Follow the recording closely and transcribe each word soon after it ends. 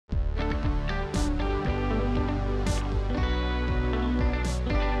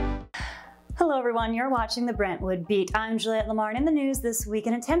everyone, you're watching the Brentwood Beat. I'm Juliette Lamar, and in the news this week,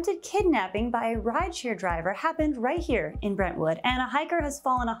 an attempted kidnapping by a rideshare driver happened right here in Brentwood, and a hiker has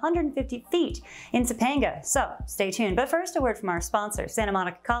fallen 150 feet in Topanga. So stay tuned. But first, a word from our sponsor, Santa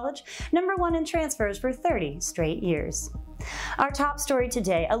Monica College, #1 in transfers for 30 straight years. Our top story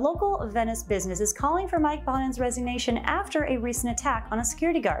today, a local Venice business is calling for Mike Bonin's resignation after a recent attack on a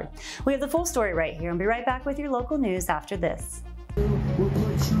security guard. We have the full story right here, and be right back with your local news after this. We'll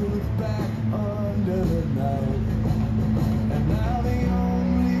put truth back under the knife, and now the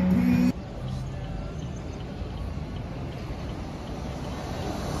only peace.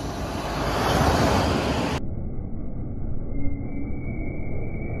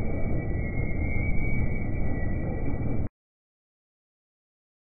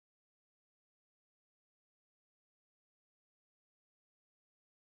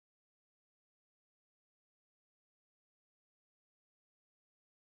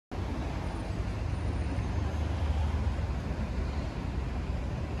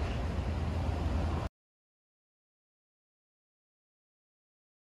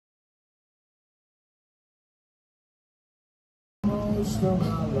 Most of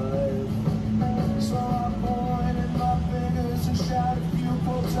my life, so I pointed my fingers and shot a few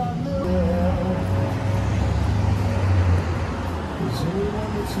quotes I knew. Is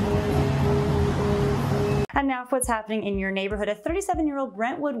anyone that's And now for what's happening in your neighborhood. A 37-year-old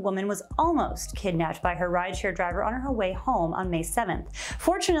Brentwood woman was almost kidnapped by her rideshare driver on her way home on May 7th.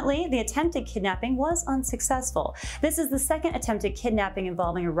 Fortunately, the attempted kidnapping was unsuccessful. This is the second attempted kidnapping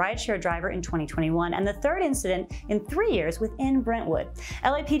involving a rideshare driver in 2021 and the third incident in 3 years within Brentwood.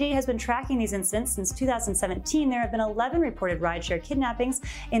 LAPD has been tracking these incidents since 2017. There have been 11 reported rideshare kidnappings.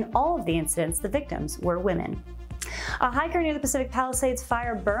 In all of the incidents, the victims were women. A hiker near the Pacific Palisades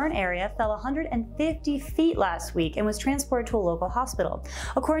fire burn area fell 150 feet last week and was transported to a local hospital.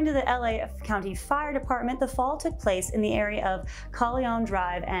 According to the LA County Fire Department, the fall took place in the area of Callejon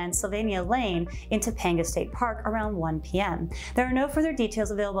Drive and Sylvania Lane in Topanga State Park around 1 p.m. There are no further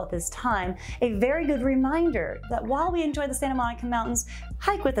details available at this time. A very good reminder that while we enjoy the Santa Monica Mountains,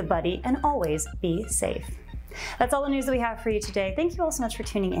 hike with a buddy and always be safe. That's all the news that we have for you today. Thank you all so much for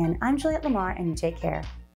tuning in. I'm Juliette Lamar, and you take care.